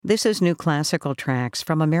This is New Classical Tracks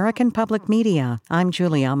from American Public Media. I'm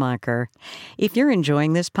Julie Amacher. If you're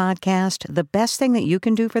enjoying this podcast, the best thing that you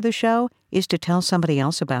can do for the show is to tell somebody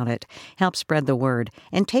else about it. Help spread the word,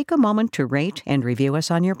 and take a moment to rate and review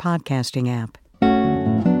us on your podcasting app.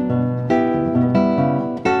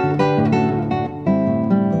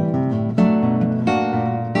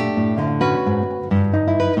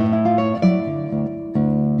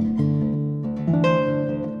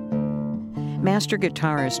 Master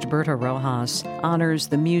guitarist Berta Rojas honors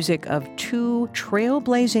the music of two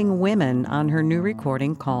trailblazing women on her new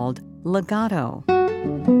recording called Legato.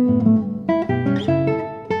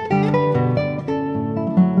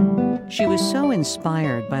 She was so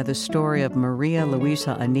inspired by the story of Maria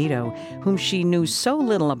Luisa Anido, whom she knew so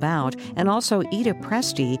little about, and also Ida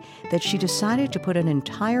Presti, that she decided to put an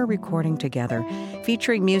entire recording together,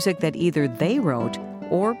 featuring music that either they wrote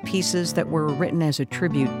or pieces that were written as a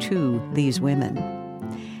tribute to these women.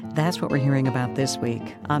 That's what we're hearing about this week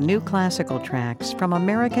on New Classical Tracks from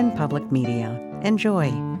American Public Media. Enjoy.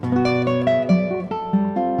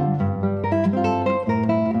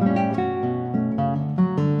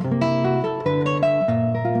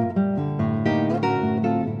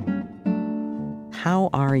 How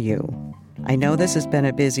are you? I know this has been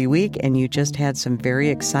a busy week, and you just had some very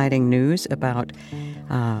exciting news about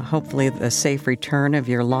hopefully the safe return of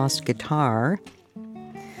your lost guitar.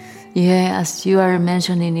 Yeah, as you are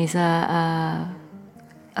mentioning, it's a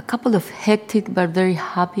couple of hectic but very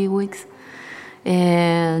happy weeks.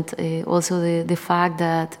 And also the fact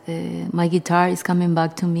that my guitar is coming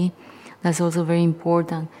back to me, that's also very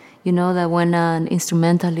important. You know that when an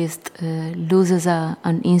instrumentalist loses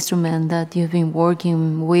an instrument that you've been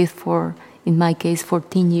working with for, in my case,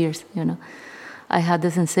 14 years, I had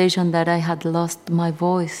the sensation that I had lost my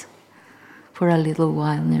voice for a little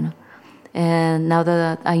while, And now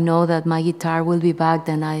that I know that my guitar will be back,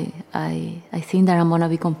 then I think that I'm going to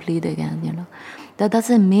be complete again, That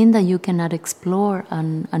doesn't mean that you cannot explore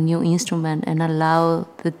a new instrument and allow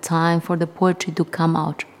the time for the poetry to come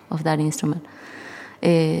out of that instrument.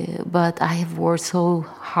 But I have worked so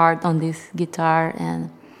hard on this guitar and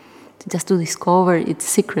just to discover its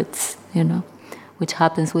secrets, which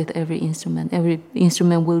happens with every instrument. Every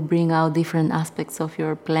instrument will bring out different aspects of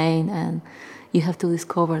your playing, and you have to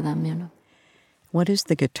discover them, What is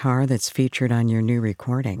the guitar that's featured on your new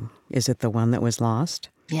recording? Is it the one that was lost?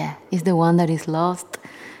 Yeah, it's the one that is lost.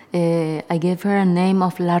 I gave her a name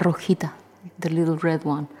of La Rojita, the little red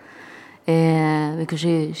one, because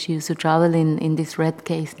she used to travel in this red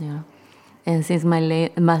case, And since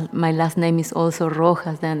my last name is also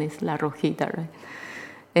Rojas, then it's La Rojita, right?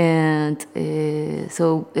 And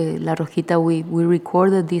so La Rojita, we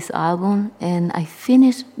recorded this album, and I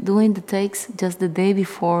finished doing the takes just the day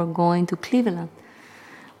before going to Cleveland,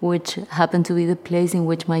 which happened to be the place in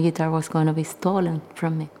which my guitar was going to be stolen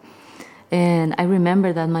from me. And I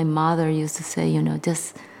remember that my mother used to say,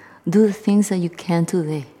 just do the things that you can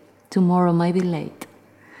today. Tomorrow might be late.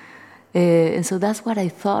 And so that's what I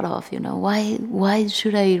thought of, Why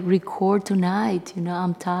should I record tonight?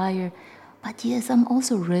 I'm tired. But yes, I'm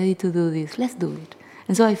also ready to do this. Let's do it.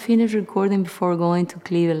 And so I finished recording before going to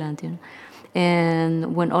Cleveland,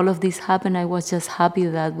 And when all of this happened, I was just happy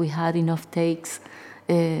that we had enough takes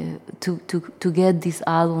to get this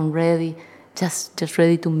album ready, just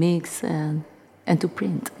ready to mix and to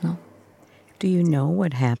print. Do you know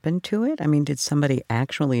what happened to it? I mean, did somebody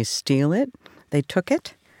actually steal it? They took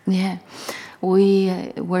it? Yeah,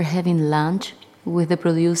 we were having lunch with the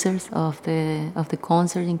producers of the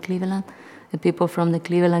concert in Cleveland, the people from the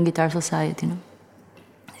Cleveland Guitar Society,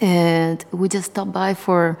 And we just stopped by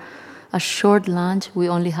for a short lunch. We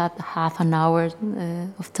only had half an hour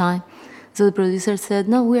of time. So the producer said,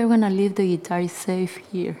 no, we are going to leave the guitar safe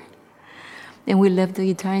here. And we left the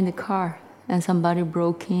guitar in the car, and somebody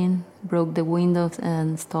broke the windows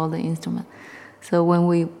and stole the instrument. So when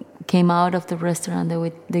we came out of the restaurant,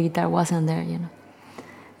 the guitar wasn't there,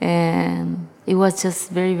 And it was just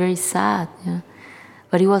very, very sad,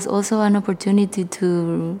 But it was also an opportunity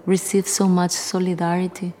to receive so much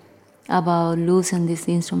solidarity about losing this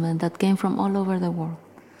instrument that came from all over the world.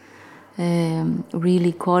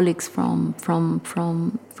 Really colleagues from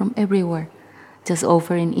everywhere, just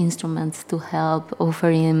offering instruments to help,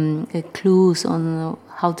 offering clues on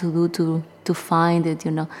how to do to find it,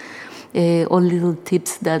 all little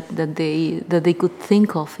tips that they could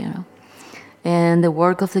think of, And the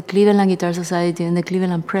work of the Cleveland Guitar Society and the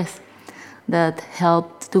Cleveland Press that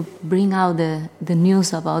helped to bring out the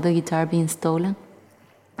news about the guitar being stolen,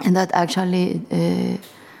 and that actually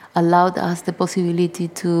allowed us the possibility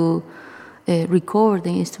to recover the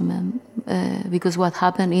instrument because what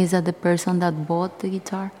happened is that the person that bought the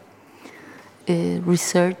guitar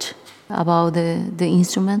researched about the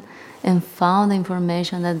instrument and found the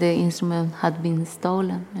information that the instrument had been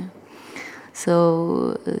stolen. Yeah.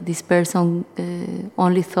 So this person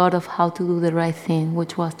only thought of how to do the right thing,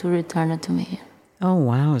 which was to return it to me. Oh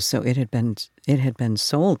wow! So it had been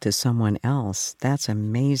sold to someone else. That's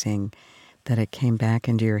amazing that it came back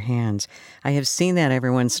into your hands. I have seen that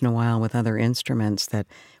every once in a while with other instruments that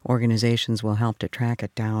organizations will help to track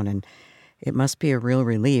it down, and it must be a real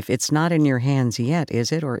relief. It's not in your hands yet,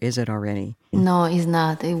 is it, or is it already? No, it's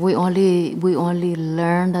not. We only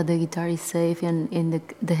learned that the guitar is safe in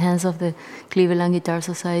the hands of the Cleveland Guitar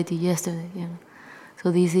Society yesterday. You know,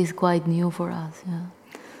 so this is quite new for us. Yeah.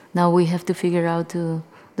 Now we have to figure out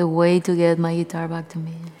the way to get my guitar back to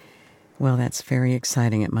me. Well, that's very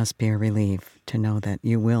exciting. It must be a relief to know that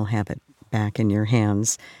you will have it back in your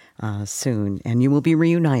hands soon, and you will be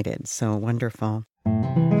reunited. So wonderful.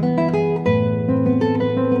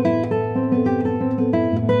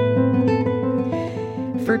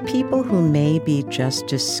 For people who may be just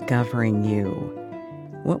discovering you,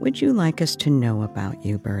 what would you like us to know about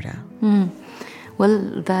you, Berta?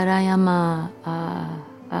 Well, that I am a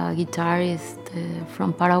guitarist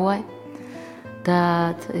from Paraguay,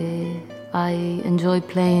 that I enjoy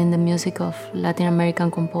playing the music of Latin American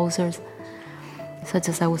composers such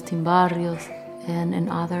as Agustin Barrios and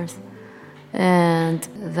others, and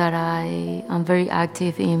that I am very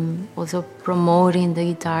active in also promoting the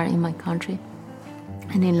guitar in my country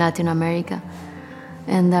and in Latin America,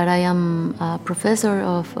 and that I am a professor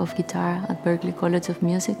of guitar at Berklee College of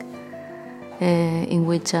Music, in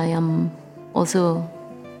which I am also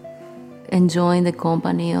enjoying the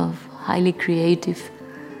company of highly creative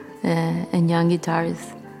and young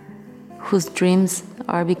guitarists whose dreams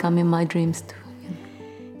are becoming my dreams too.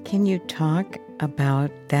 Can you talk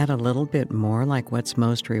about that a little bit more, like what's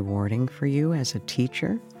most rewarding for you as a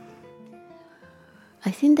teacher? I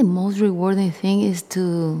think the most rewarding thing is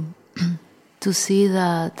to see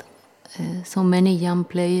that so many young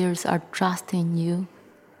players are trusting you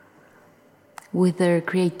with their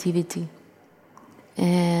creativity,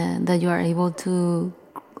 and that you are able to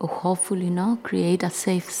hopefully create a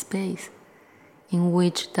safe space in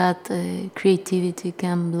which that creativity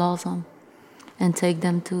can blossom and take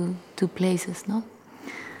them to places.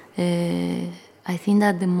 I think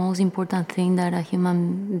that the most important thing that a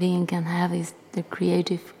human being can have is the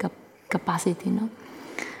creative capacity,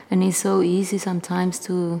 and it's so easy sometimes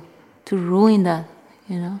to ruin that,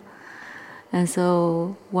 And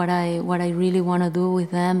so what I really want to do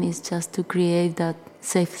with them is just to create that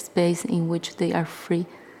safe space in which they are free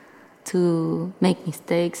to make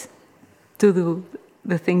mistakes, to do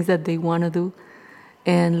the things that they want to do,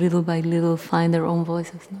 and little by little find their own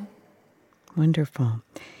voices. Wonderful.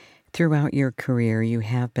 Throughout your career, you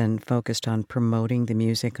have been focused on promoting the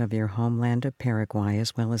music of your homeland of Paraguay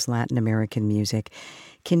as well as Latin American music.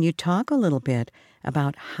 Can you talk a little bit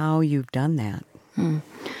about how you've done that?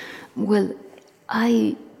 Well,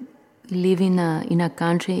 I live in a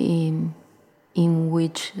country in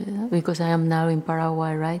which, because I am now in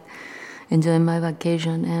Paraguay, right, enjoying my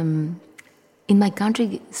vacation. In my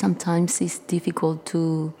country, sometimes it's difficult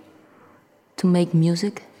to make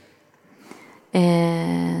music,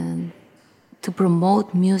 and to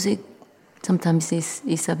promote music sometimes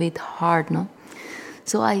is a bit hard,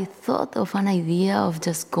 So I thought of an idea of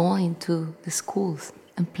just going to the schools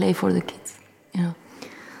and play for the kids,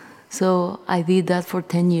 So I did that for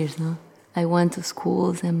 10 years, I went to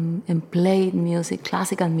schools and played music,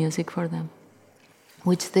 classical music for them,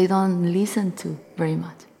 which they don't listen to very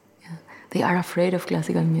much. Yeah. They are afraid of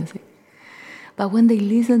classical music. But when they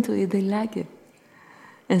listen to it, they like it.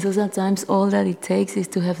 And so sometimes all that it takes is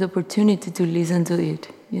to have the opportunity to listen to it,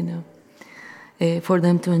 for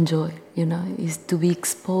them to enjoy, is to be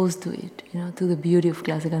exposed to it, to the beauty of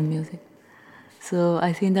classical music. So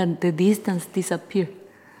I think that the distance disappears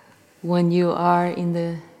when you are in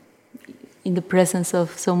the presence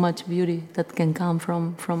of so much beauty that can come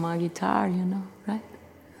from a guitar, right?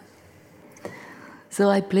 So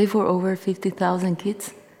I played for over 50,000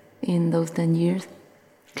 kids in those 10 years,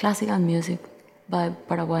 classical music by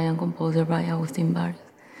Paraguayan composer, by Agustin Barrios.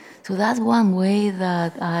 So that's one way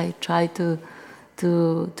that I try to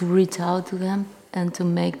reach out to them and to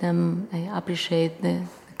make them appreciate the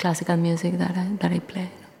classical music that I play.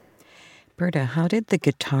 Berta, how did the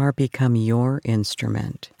guitar become your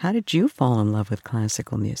instrument? How did you fall in love with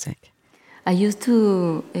classical music? I used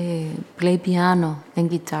to play piano and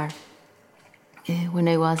guitar when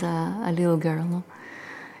I was a little girl.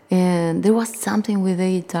 And there was something with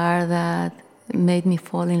the guitar that made me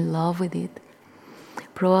fall in love with it.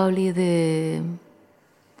 probably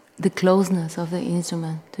the closeness of the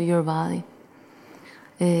instrument to your body,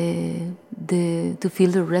 to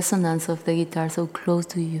feel the resonance of the guitar so close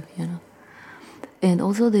to you, you know. And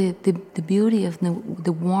also the beauty of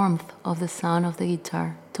the warmth of the sound of the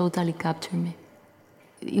guitar totally captured me.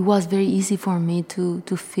 It was very easy for me to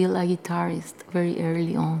feel a guitarist very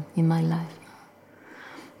early on in my life.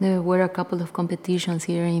 There were a couple of competitions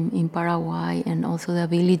here in Paraguay, and also the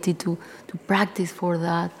ability to practice for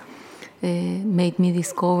that made me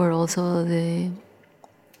discover also the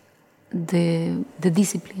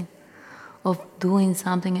discipline of doing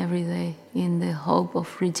something every day in the hope of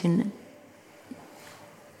reaching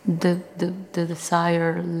the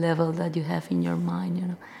desired level that you have in your mind, you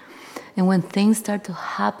know. And when things start to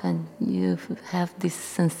happen, you have this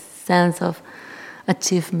sense of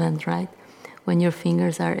achievement, right? When your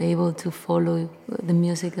fingers are able to follow the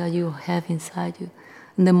music that you have inside you.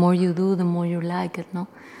 And the more you do, the more you like it, no?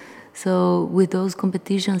 So with those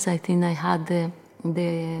competitions, I think I had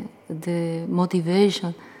the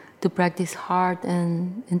motivation to practice hard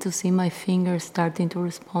and to see my fingers starting to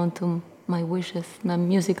respond to my wishes, my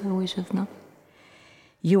musical wishes, no?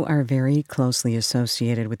 You are very closely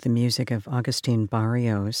associated with the music of Agustin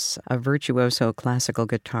Barrios, a virtuoso classical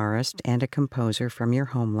guitarist and a composer from your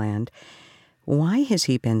homeland. Why has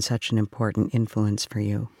he been such an important influence for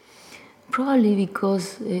you? Probably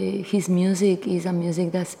because his music is a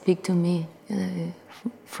music that speaks to me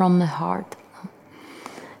from the heart.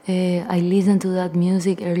 I listened to that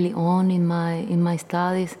music early on in my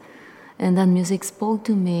studies, and that music spoke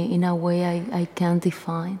to me in a way I can't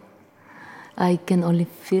define. I can only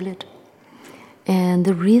feel it. And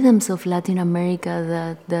the rhythms of Latin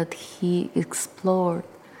America that he explored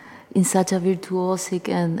in such a virtuosic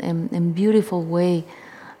and beautiful way,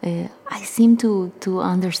 I seem to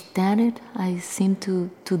understand it. I seem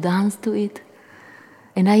to dance to it.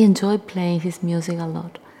 And I enjoy playing his music a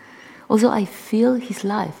lot. Also, I feel his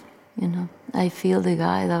life, you know. I feel the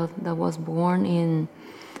guy that was born in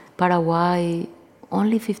Paraguay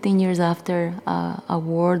only 15 years after a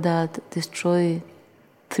war that destroyed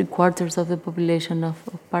 3/4 of the population of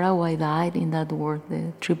Paraguay died in that war,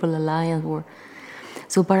 the Triple Alliance War.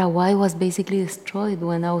 So Paraguay was basically destroyed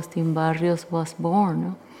when Agustin Barrios was born.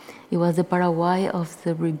 No? It was the Paraguay of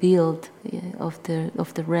the rebuild, of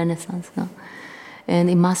the Renaissance. No? And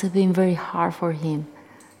it must have been very hard for him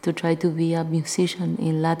to try to be a musician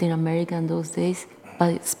in Latin America in those days, but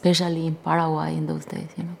especially in Paraguay in those days.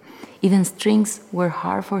 You know, even strings were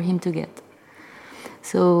hard for him to get.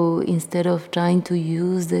 So instead of trying to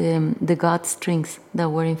use the gut strings that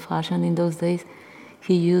were in fashion in those days,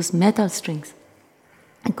 he used metal strings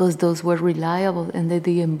because those were reliable and they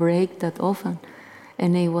didn't break that often.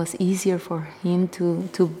 And it was easier for him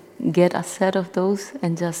to get a set of those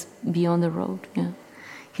and just be on the road. Yeah.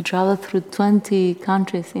 He traveled through 20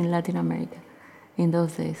 countries in Latin America in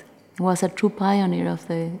those days. He was a true pioneer of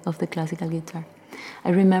the classical guitar. I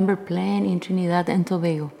remember playing in Trinidad and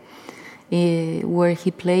Tobago, where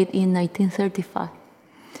he played in 1935.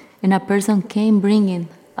 And a person came bringing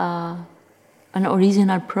an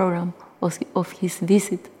original program of his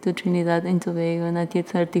visit to Trinidad and Tobago in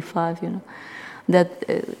 1935, you know, that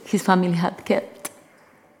his family had kept,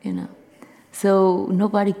 you know. So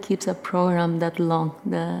nobody keeps a program that long,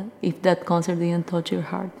 if that concert didn't touch your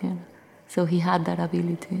heart, you know. So he had that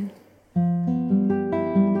ability.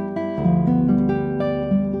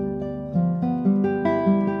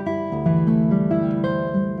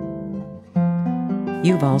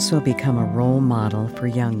 You've also become a role model for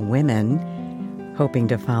young women, hoping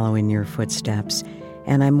to follow in your footsteps.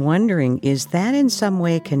 And I'm wondering, is that in some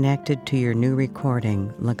way connected to your new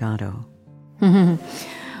recording, Legato?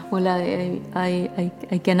 Well,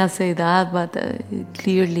 I cannot say that, but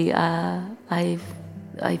clearly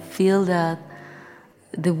I feel that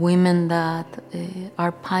the women that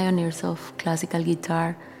are pioneers of classical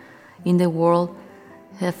guitar in the world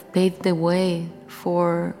have paved the way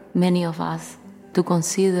for many of us to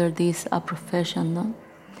consider this a profession, no?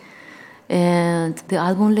 And the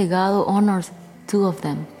album Legado honors two of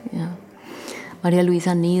them. Yeah. Maria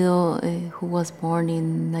Luisa Nido, who was born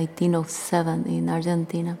in 1907 in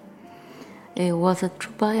Argentina, was a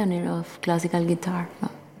true pioneer of classical guitar. No?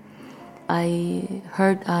 I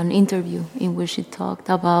heard an interview in which she talked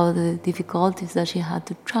about the difficulties that she had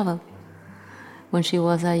to travel when she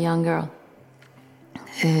was a young girl,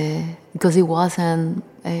 because it wasn't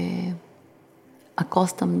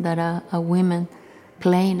accustomed that a woman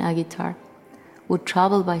playing a guitar would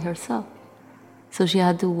travel by herself. So she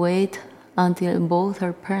had to wait until both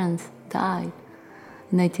her parents died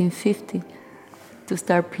in 1950 to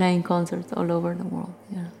start playing concerts all over the world.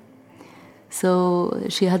 You know. So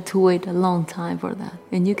she had to wait a long time for that.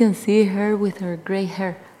 And you can see her with her gray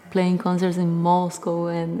hair playing concerts in Moscow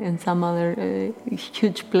and some other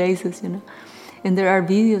huge places, And there are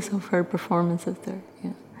videos of her performances there.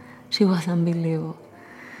 Yeah. She was unbelievable.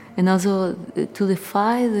 And also to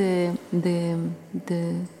defy the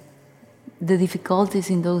difficulties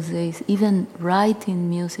in those days, even writing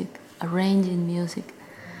music, arranging music,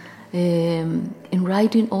 and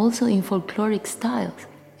writing also in folkloric styles,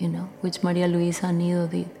 which Maria Luisa Anido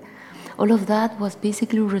did. All of that was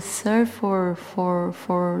basically reserved for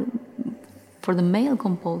the male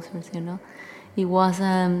composers, It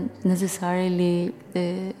wasn't necessarily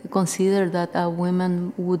considered that a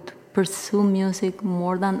woman would pursue music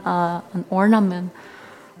more than an ornament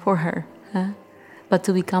for her. But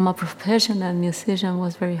to become a professional musician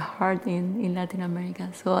was very hard in Latin America.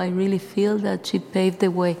 So I really feel that she paved the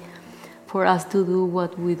way for us to do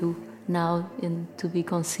what we do now and to be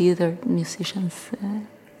considered musicians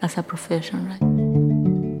as a profession, right?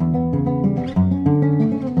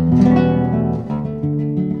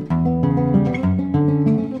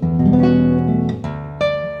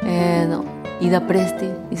 And Ida Presti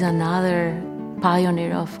is another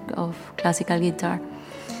pioneer of classical guitar.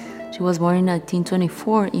 She was born in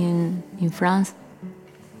 1924 in France,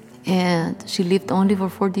 and she lived only for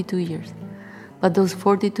 42 years. But those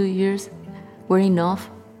 42 years were enough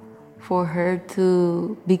for her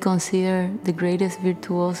to be considered the greatest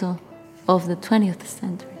virtuoso of the 20th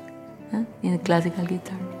century in classical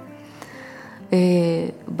guitar.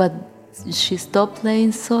 But she stopped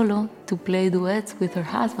playing solo to play duets with her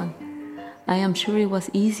husband. I am sure it was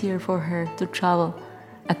easier for her to travel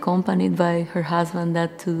accompanied by her husband than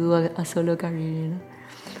to do a solo career.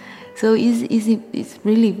 So it's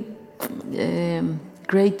really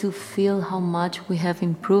great to feel how much we have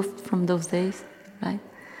improved from those days, right?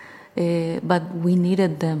 But we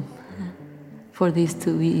needed them for this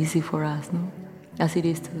to be easy for us, as it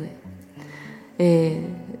is today.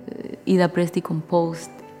 Ida Presti composed,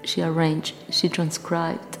 she arranged, she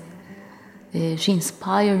transcribed, she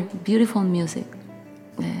inspired be`utiful music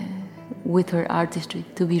with her artistry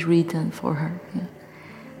to be written for her.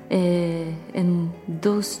 And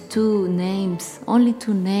those two names, only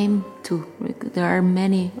to name two, there are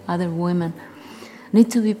many other women, need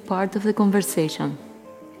to be part of the conversation.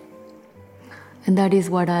 And that is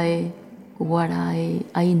what I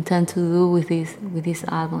intend to do with this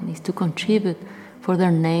album, is to contribute for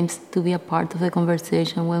their names to be a part of the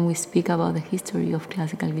conversation when we speak about the history of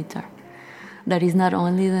classical guitar. That is not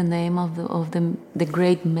only the name of the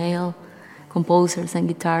great male composers and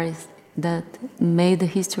guitarists that made the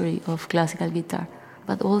history of classical guitar,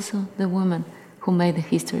 but also the women who made the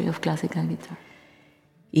history of classical guitar.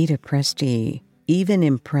 Ida Presti even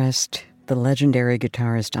impressed the legendary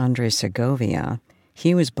guitarist Andres Segovia.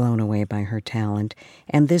 He was blown away by her talent,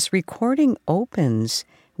 and this recording opens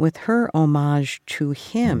with her homage to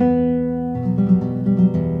him.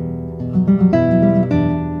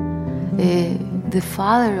 The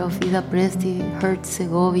father of Ida Presti heard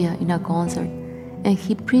Segovia in a concert, and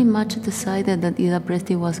he pretty much decided that Ida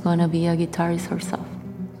Presti was going to be a guitarist herself.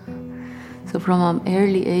 So from an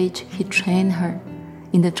early age, he trained her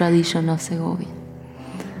in the tradition of Segovia.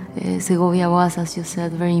 Segovia was, as you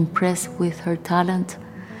said, very impressed with her talent,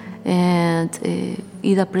 and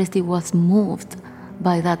Ida Presti was moved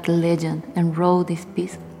by that legend and wrote this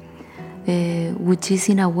piece, which is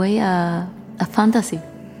in a way a fantasy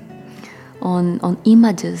on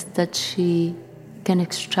images that she can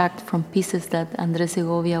extract from pieces that Andres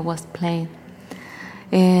Segovia was playing.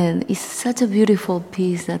 And it's such a beautiful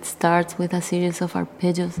piece that starts with a series of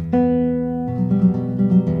arpeggios.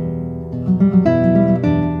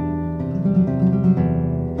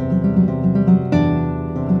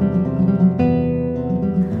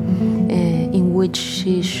 In which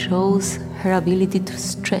she shows her ability to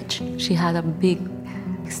stretch. She had a big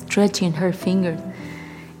stretch in her fingers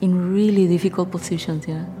in really difficult positions.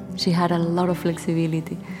 She had a lot of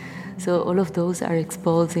flexibility. So all of those are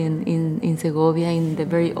exposed in Segovia in the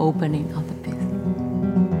very opening of the piece.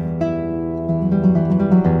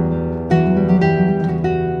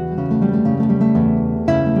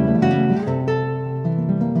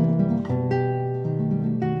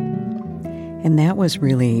 And that was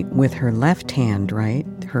really with her left hand, right?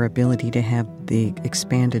 Her ability to have the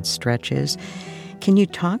expanded stretches. Can you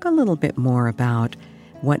talk a little bit more about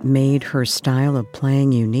what made her style of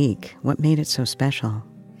playing unique? What made it so special?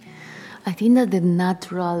 I think that the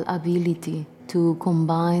natural ability to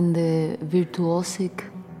combine the virtuosic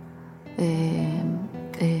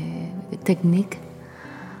technique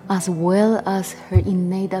as well as her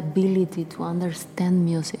innate ability to understand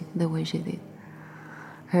music the way she did.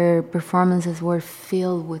 Her performances were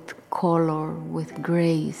filled with color, with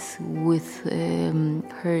grace, with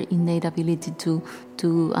her innate ability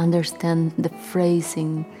to understand the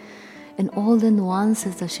phrasing and all the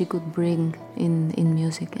nuances that she could bring in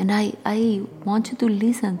music. And I want you to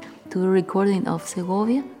listen to the recording of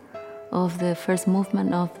Segovia, of the first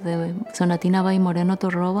movement of the Sonatina by Moreno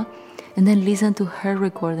Torroba, and then listen to her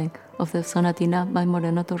recording of the Sonatina by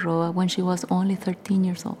Moreno Torroba when she was only 13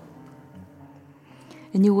 years old.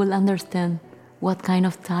 And you will understand what kind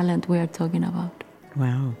of talent we are talking about.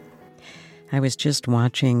 Wow. I was just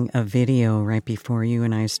watching a video right before you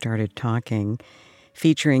and I started talking,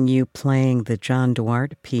 featuring you playing the John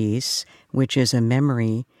Duarte piece, which is a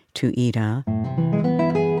memory to Ida.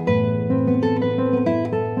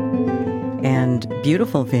 And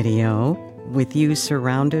beautiful video with you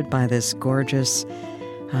surrounded by this gorgeous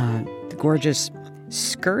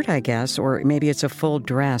skirt, I guess, or maybe it's a full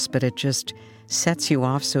dress, but it just sets you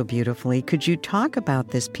off so beautifully. Could you talk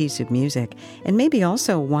about this piece of music and maybe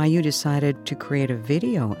also why you decided to create a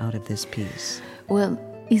video out of this piece? Well,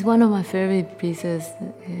 it's one of my favorite pieces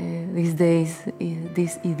these days,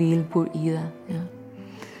 this Idyll pour Ida.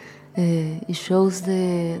 It shows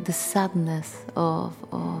the sadness of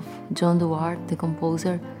John Duarte, the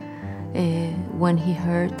composer, when he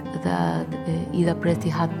heard that Ida Presti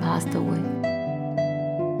had passed away.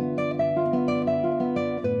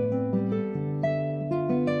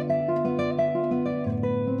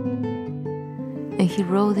 And he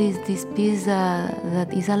wrote this piece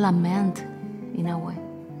that is a lament in a way.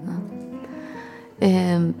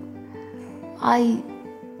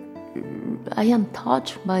 I am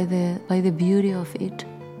touched by the beauty of it.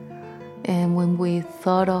 And when we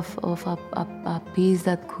thought of a piece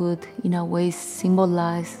that could, in a way,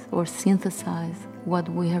 symbolize or synthesize what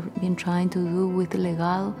we have been trying to do with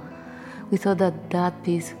Legado, we thought that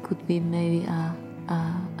piece could be maybe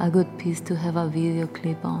a good piece to have a video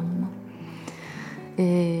clip on.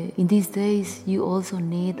 In these days, you also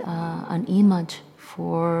need an image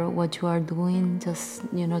for what you are doing, just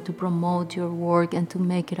to promote your work and to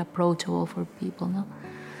make it approachable for people. No?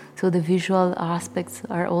 So the visual aspects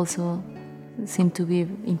are also seem to be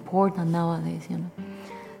important nowadays.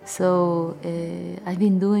 So I've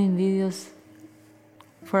been doing videos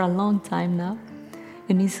for a long time now,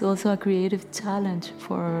 and it's also a creative challenge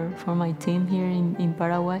for my team here in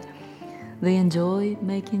Paraguay. They enjoy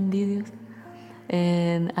making videos,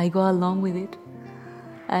 and I go along with it.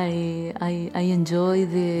 I enjoy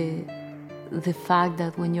the fact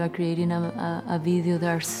that when you are creating a video,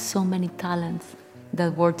 there are so many talents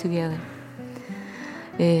that work together.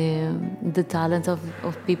 The talents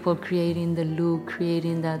of people creating the look,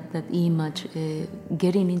 creating that image,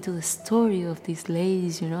 getting into the story of these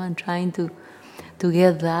ladies, and trying to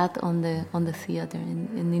get that on the theater.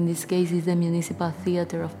 And in this case, it's the Municipal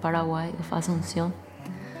Theater of Paraguay, of Asunción.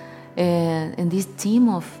 And this team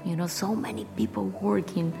of so many people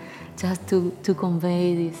working just to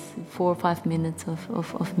convey these 4 or 5 minutes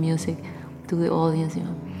of music to the audience.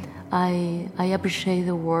 I appreciate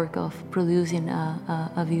the work of producing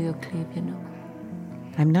a video clip.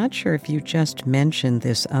 I'm not sure if you just mentioned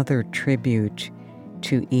this other tribute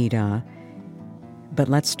to Ida, but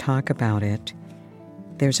let's talk about it.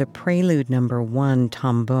 There's a Prelude number 1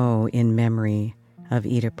 tombeau in memory of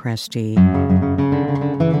Ida Presti.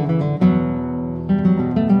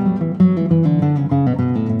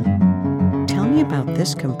 Tell me about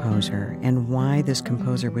this composer and why this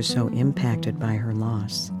composer was so impacted by her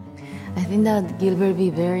loss. I think that Gilbert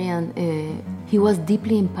Viverian, he was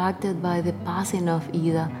deeply impacted by the passing of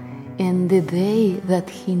Ida. And the day that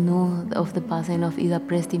he knew of the passing of Ida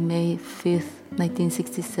Presti, May 5th,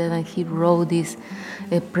 1967, he wrote this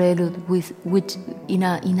prelude, which in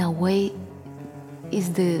a way is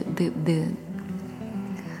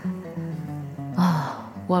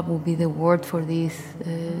what would be the word for this,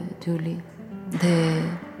 Julie? The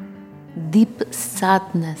deep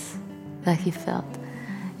sadness that he felt.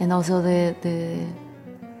 And also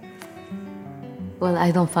well,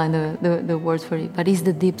 I don't find the words for it, but it's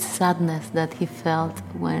the deep sadness that he felt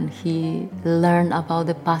when he learned about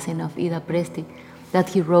the passing of Ida Presti, that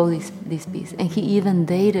he wrote this piece. And he even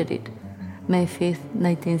dated it, May 5th,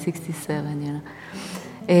 1967,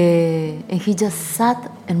 And he just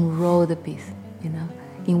sat and wrote the piece,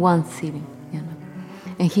 in one sitting,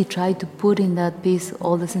 And he tried to put in that piece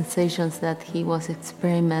all the sensations that he was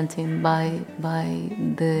experimenting by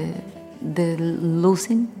the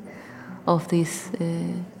losing of this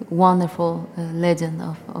wonderful legend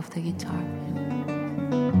of the guitar.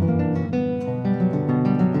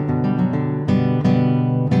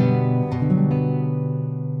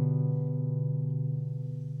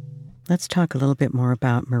 Let's talk a little bit more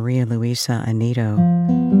about Maria Luisa Anido.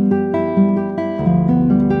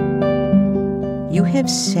 You have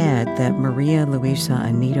said that Maria Luisa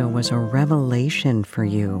Anido was a revelation for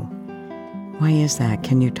you. Why is that?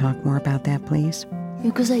 Can you talk more about that, please?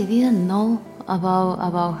 Because I didn't know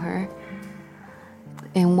about her.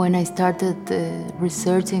 And when I started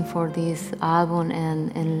researching for this album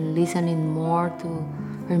and listening more to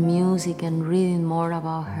her music and reading more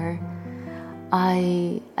about her,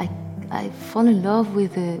 I fall in love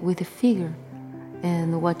with the figure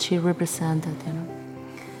and what she represented, you know.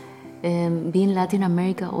 And being Latin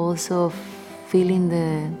America, also feeling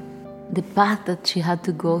the path that she had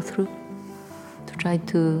to go through to try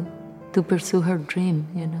to pursue her dream,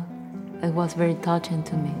 you know. It was very touching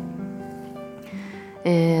to me.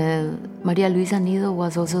 Maria Luisa Anido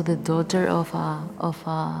was also the daughter of a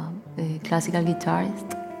classical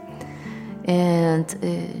guitarist,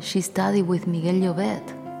 and she studied with Miguel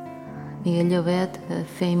Llobet. Miguel Llobet, a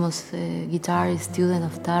famous guitarist, student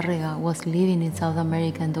of Tárrega, was living in South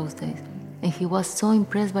America in those days. And he was so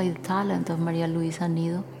impressed by the talent of Maria Luisa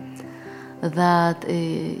Anido that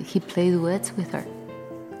he played duets with her.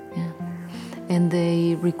 Yeah. And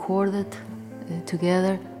they recorded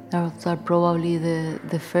together. Those are probably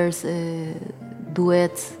the first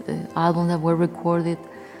duets albums that were recorded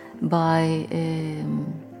by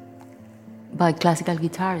classical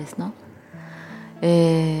guitarists, no?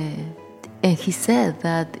 And he said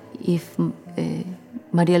that if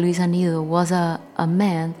Maria Luisa Anido was a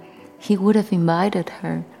man, he would have invited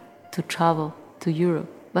her to travel to Europe,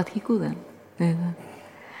 but he couldn't.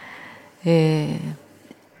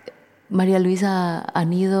 Maria Luisa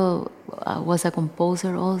Anido was a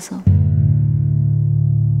composer also.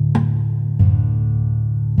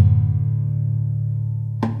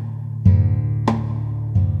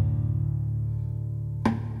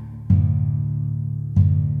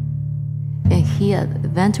 And he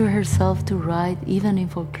adventured herself to write even in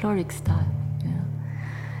folkloric style.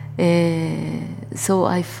 So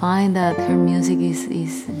I find that her music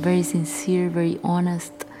is very sincere, very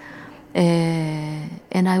honest.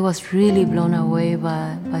 And I was really blown away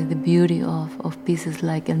by the beauty of pieces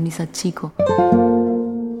like El Misa Chico.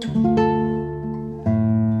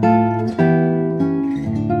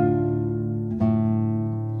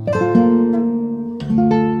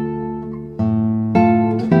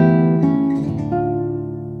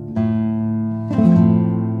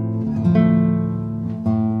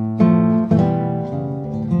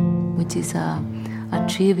 Which is a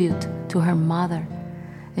tribute to her mother.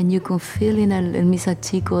 And you can feel in El Misa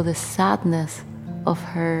Chico the sadness of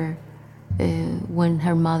her when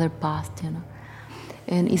her mother passed, you know.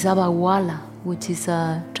 And Izabaguala, which is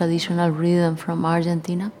a traditional rhythm from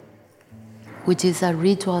Argentina, which is a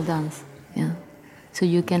ritual dance, yeah. So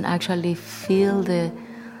you can actually feel the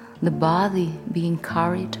body being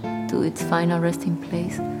carried to its final resting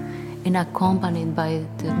place and accompanied by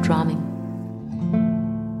the drumming.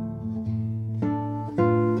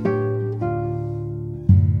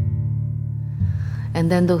 And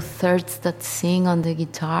then those thirds that sing on the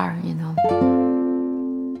guitar, you know,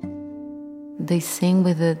 they sing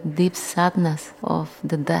with the deep sadness of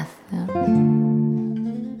the death. Yeah?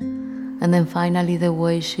 And then finally the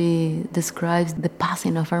way she describes the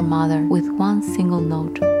passing of her mother with one single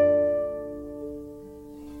note.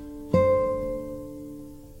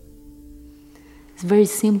 It's very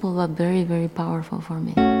simple but very, very powerful for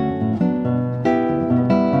me.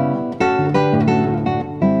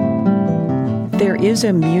 There is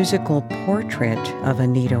a musical portrait of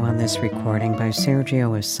Anido on this recording by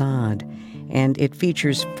Sergio Assad, and it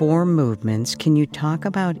features 4 movements. Can you talk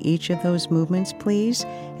about each of those movements, please,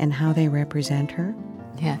 and how they represent her?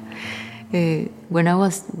 Yeah. When I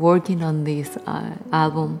was working on this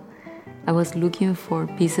album, I was looking for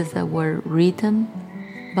pieces that were written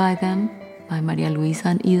by them, by Maria Luisa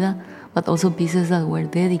and Ida, but also pieces that were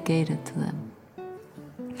dedicated to them.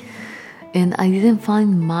 And I didn't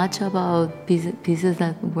find much about pieces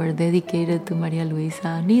that were dedicated to Maria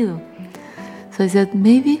Luisa Anido. So I said,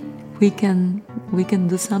 maybe we can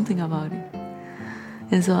do something about it.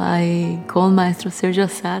 And so I called Maestro Sergio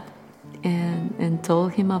Assad and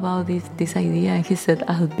told him about this idea. And he said,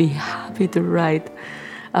 I'll be happy to write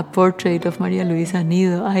a portrait of Maria Luisa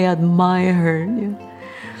Anido. I admire her. Yeah.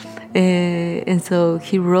 And so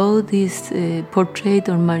he wrote this portrait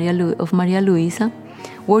of Maria Luisa,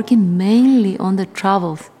 working mainly on the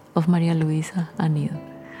travels of Maria Luisa Anido.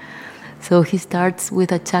 So he starts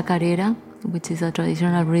with a chacarera, which is a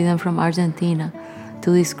traditional rhythm from Argentina,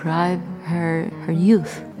 to describe her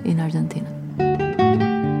youth in Argentina.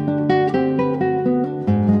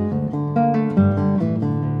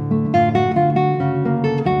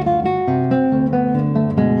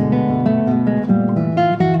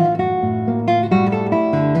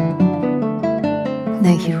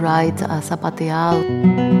 writes a zapateado.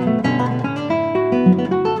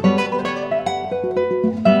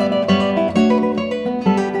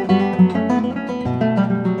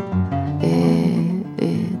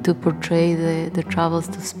 To portray the travels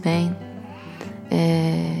to Spain.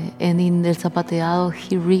 And in El Zapateado,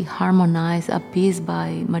 he reharmonized a piece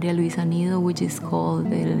by María Luisa Anido, which is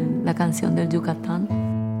called La Canción del Yucatán.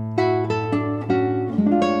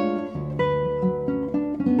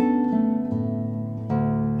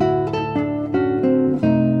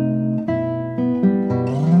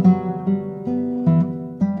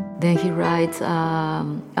 Then he writes a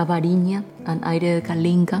Variña, an aire de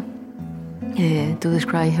Kalinka, to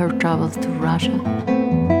describe her travels to Russia.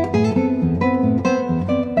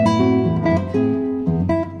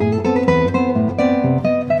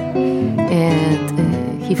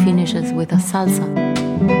 And he finishes with a salsa.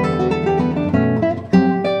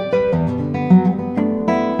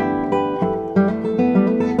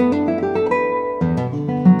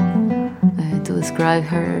 To describe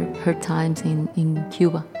her times in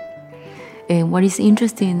Cuba. And what is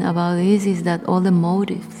interesting about this is that all the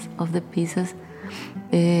motives of the pieces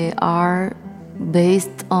are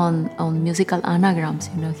based on musical anagrams.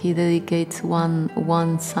 You know, he dedicates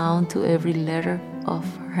one sound to every letter of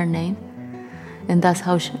her name, and that's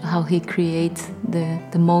how he creates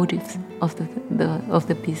the motives of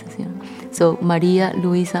the pieces. You know, so María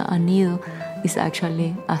Luisa Anido is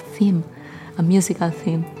actually a theme, a musical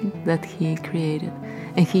theme that he created.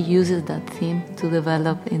 And he uses that theme to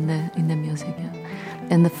develop in the music. Yeah.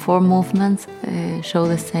 And the four movements show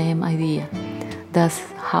the same idea. That's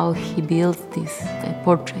how he builds these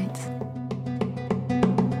portraits.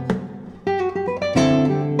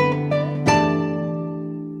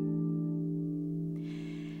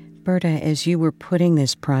 Berta, as you were putting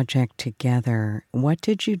this project together, what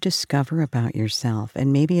did you discover about yourself?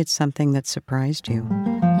 And maybe it's something that surprised you.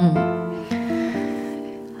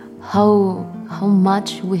 How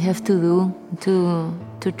much we have to do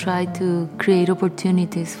to try to create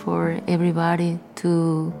opportunities for everybody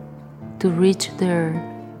to reach their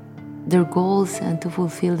goals and to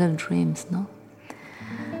fulfill their dreams, no?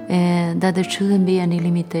 And that there shouldn't be any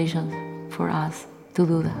limitations for us to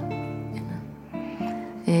do that. You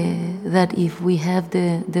know? That if we have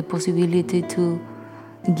the possibility to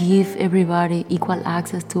give everybody equal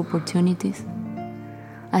access to opportunities,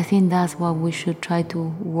 I think that's what we should try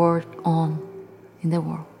to work on in the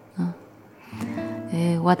world.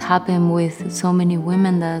 What happened with so many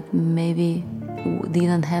women that maybe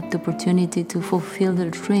didn't have the opportunity to fulfill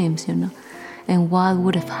their dreams, you know, and what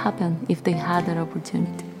would have happened if they had that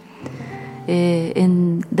opportunity.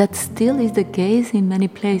 And that still is the case in many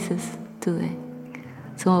places today.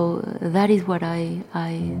 So that is what I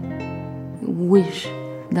wish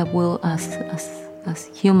that we'll, as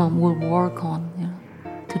human, will work on, you know,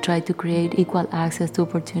 to try to create equal access to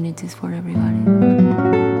opportunities for everybody.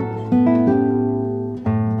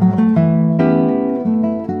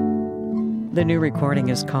 The new recording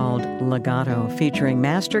is called Legato, featuring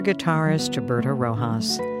master guitarist Berta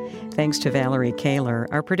Rojas. Thanks to Valerie Kaler,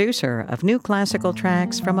 our producer of New Classical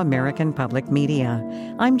Tracks from American Public Media.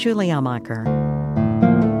 I'm Julie Amacher.